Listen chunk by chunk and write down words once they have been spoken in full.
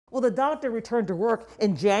Well, the doctor returned to work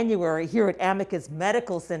in January here at Amicus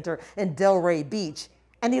Medical Center in Delray Beach,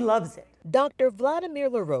 and he loves it. Dr. Vladimir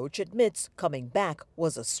LaRoche admits coming back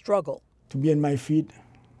was a struggle. To be on my feet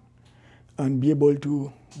and be able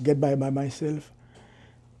to get by myself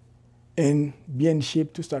and be in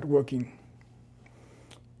shape to start working.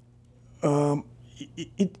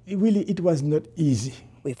 It was not easy.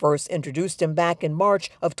 We first introduced him back in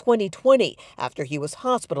March of 2020 after he was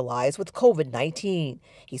hospitalized with COVID-19.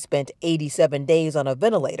 He spent 87 days on a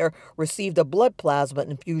ventilator, received a blood plasma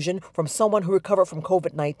infusion from someone who recovered from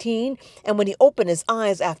COVID-19, and when he opened his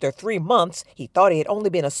eyes after 3 months, he thought he had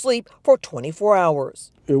only been asleep for 24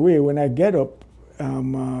 hours. When I get up,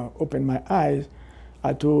 open my eyes,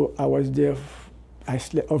 I thought I was there. I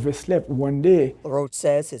overslept one day. LaRoche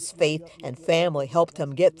says his faith and family helped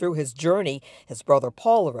him get through his journey. His brother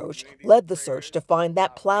Paul LaRoche led the search to find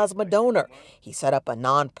that plasma donor. He set up a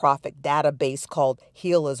nonprofit database called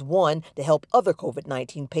Heal as One to help other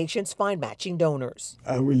COVID-19 patients find matching donors.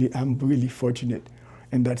 I'm really fortunate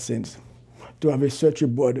in that sense to have such a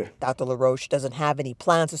board. Dr. LaRoche doesn't have any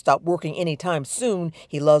plans to stop working anytime soon.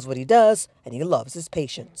 He loves what he does, and he loves his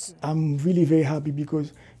patients. I'm really very happy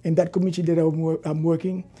because in that community that I'm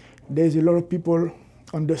working, there's a lot of people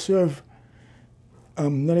underserved,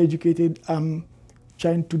 not educated. I'm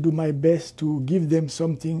trying to do my best to give them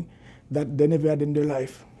something that they never had in their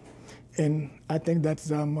life. And I think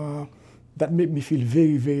that made me feel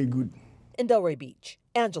very, very good. In Delray Beach,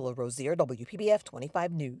 Angela Rozier, WPBF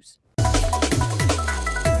 25 News.